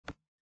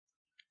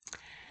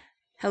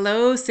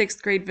Hello,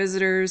 6th grade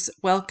visitors.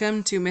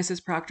 Welcome to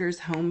Mrs. Proctor's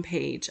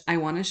homepage. I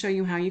want to show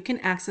you how you can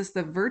access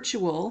the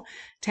virtual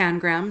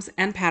Tangrams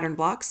and pattern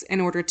blocks.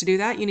 In order to do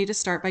that, you need to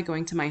start by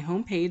going to my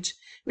homepage,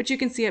 which you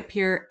can see up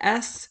here,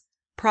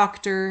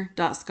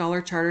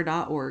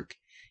 sproctor.scholarcharter.org.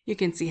 You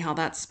can see how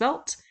that's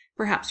spelt.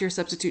 Perhaps your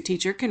substitute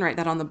teacher can write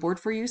that on the board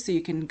for you so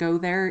you can go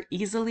there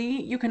easily.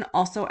 You can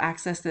also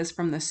access this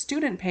from the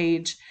student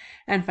page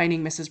and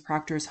finding Mrs.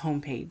 Proctor's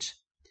homepage.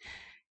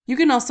 You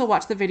can also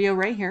watch the video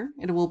right here.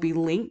 It will be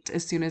linked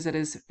as soon as it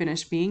is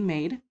finished being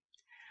made,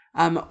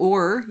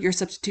 or your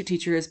substitute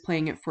teacher is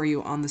playing it for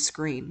you on the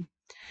screen.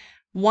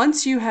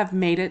 Once you have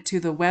made it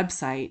to the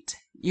website,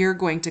 you're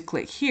going to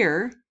click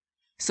here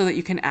so that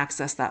you can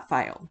access that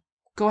file.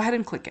 Go ahead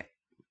and click it.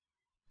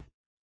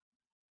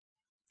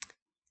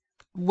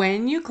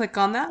 When you click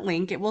on that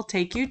link, it will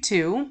take you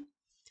to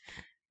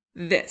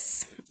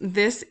this.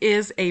 This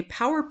is a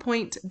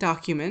PowerPoint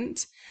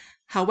document.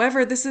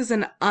 However, this is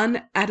an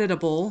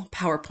uneditable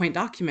PowerPoint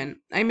document.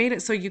 I made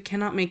it so you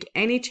cannot make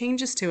any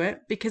changes to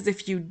it because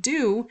if you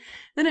do,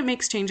 then it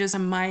makes changes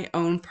in my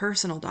own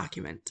personal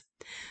document.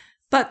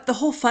 But the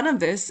whole fun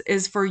of this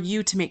is for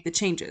you to make the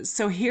changes.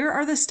 So here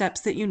are the steps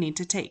that you need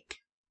to take.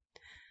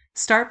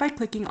 Start by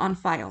clicking on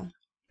File.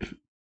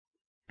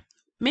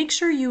 Make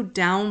sure you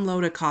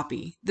download a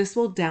copy. This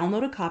will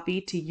download a copy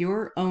to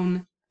your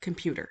own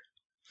computer.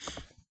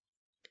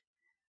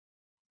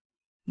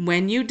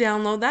 When you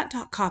download that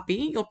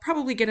copy, you'll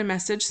probably get a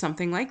message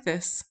something like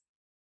this.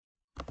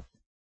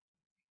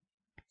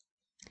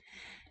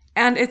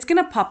 And it's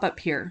going to pop up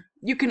here.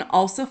 You can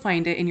also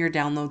find it in your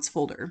downloads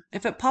folder.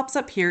 If it pops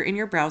up here in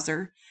your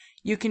browser,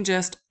 you can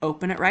just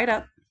open it right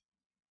up.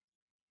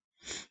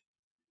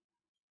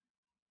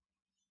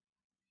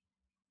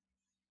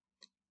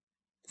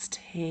 It's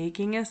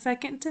taking a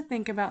second to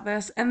think about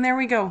this. And there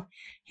we go.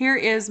 Here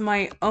is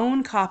my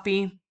own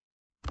copy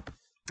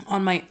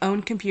on my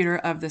own computer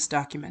of this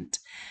document.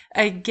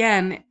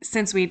 Again,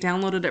 since we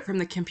downloaded it from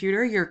the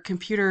computer,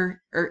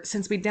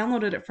 since we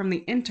downloaded it from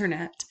the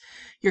internet,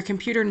 your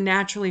computer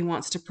naturally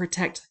wants to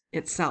protect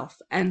itself.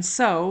 And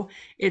so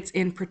it's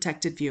in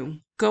protected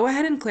view. Go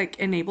ahead and click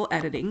Enable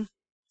Editing.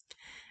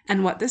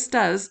 And what this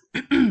does,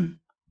 it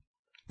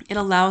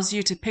allows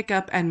you to pick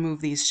up and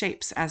move these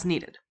shapes as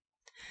needed.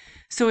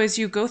 So as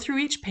you go through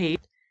each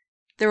page,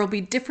 there will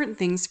be different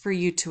things for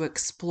you to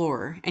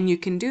explore, and you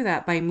can do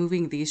that by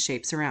moving these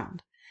shapes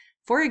around.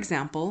 For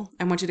example,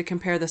 I want you to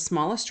compare the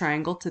smallest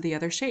triangle to the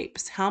other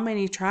shapes. How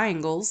many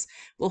triangles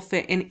will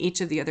fit in each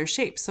of the other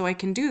shapes? So I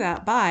can do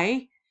that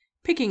by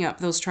picking up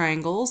those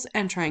triangles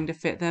and trying to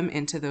fit them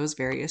into those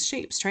various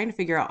shapes, trying to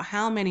figure out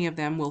how many of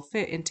them will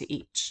fit into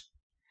each.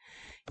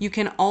 You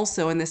can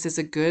also, and this is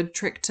a good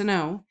trick to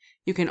know,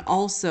 you can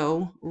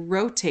also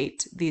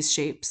rotate these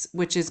shapes,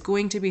 which is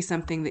going to be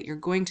something that you're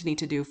going to need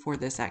to do for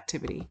this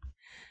activity.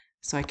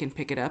 So I can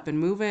pick it up and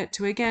move it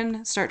to,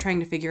 again, start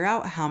trying to figure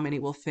out how many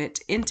will fit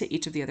into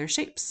each of the other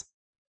shapes.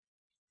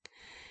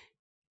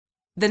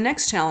 The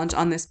next challenge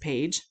on this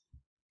page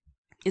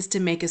is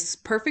to make a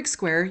perfect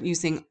square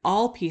using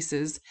all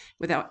pieces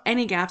without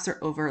any gaps or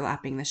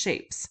overlapping the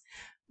shapes.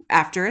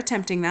 After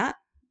attempting that,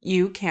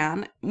 you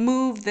can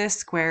move this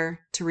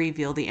square to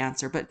reveal the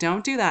answer, but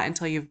don't do that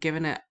until you've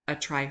given it a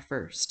try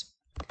first.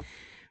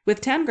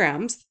 With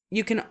Tangrams,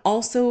 you can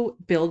also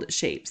build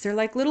shapes. They're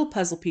like little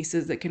puzzle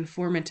pieces that can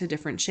form into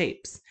different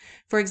shapes.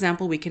 For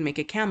example, we can make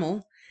a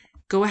camel.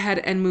 Go ahead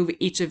and move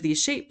each of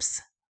these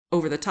shapes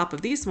over the top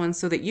of these ones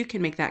so that you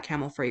can make that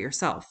camel for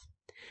yourself.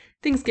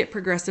 Things get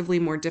progressively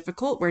more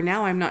difficult where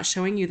now I'm not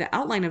showing you the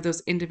outline of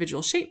those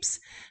individual shapes,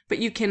 but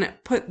you can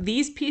put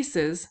these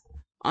pieces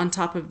on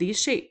top of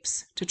these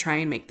shapes to try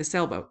and make the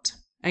sailboat.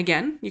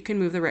 Again, you can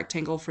move the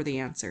rectangle for the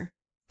answer.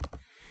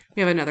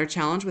 We have another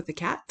challenge with the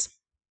cat.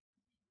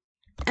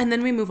 And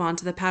then we move on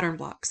to the pattern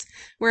blocks,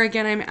 where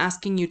again I'm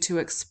asking you to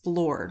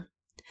explore.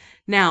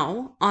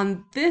 Now,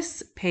 on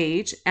this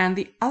page and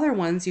the other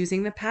ones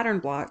using the pattern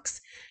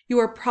blocks, you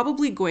are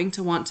probably going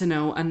to want to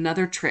know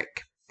another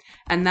trick,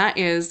 and that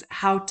is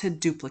how to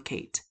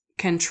duplicate.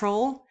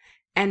 Control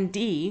and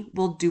D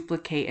will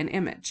duplicate an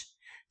image.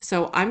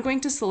 So I'm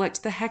going to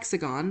select the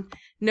hexagon.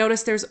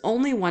 Notice there's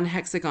only one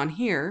hexagon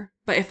here,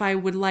 but if I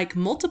would like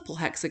multiple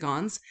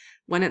hexagons,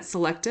 when it's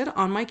selected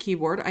on my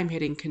keyboard, I'm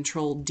hitting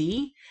Control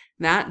D.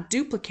 That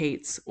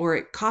duplicates, or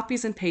it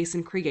copies and pastes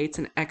and creates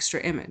an extra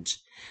image.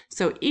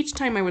 So each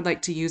time I would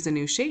like to use a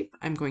new shape,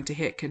 I'm going to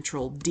hit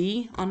Control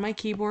D on my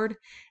keyboard,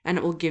 and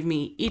it will give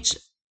me each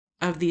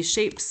of these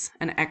shapes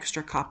an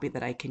extra copy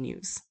that I can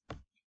use.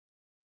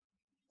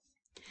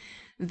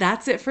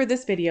 That's it for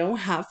this video.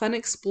 Have fun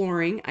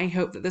exploring. I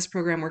hope that this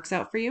program works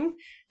out for you.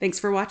 Thanks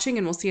for watching,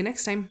 and we'll see you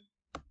next time.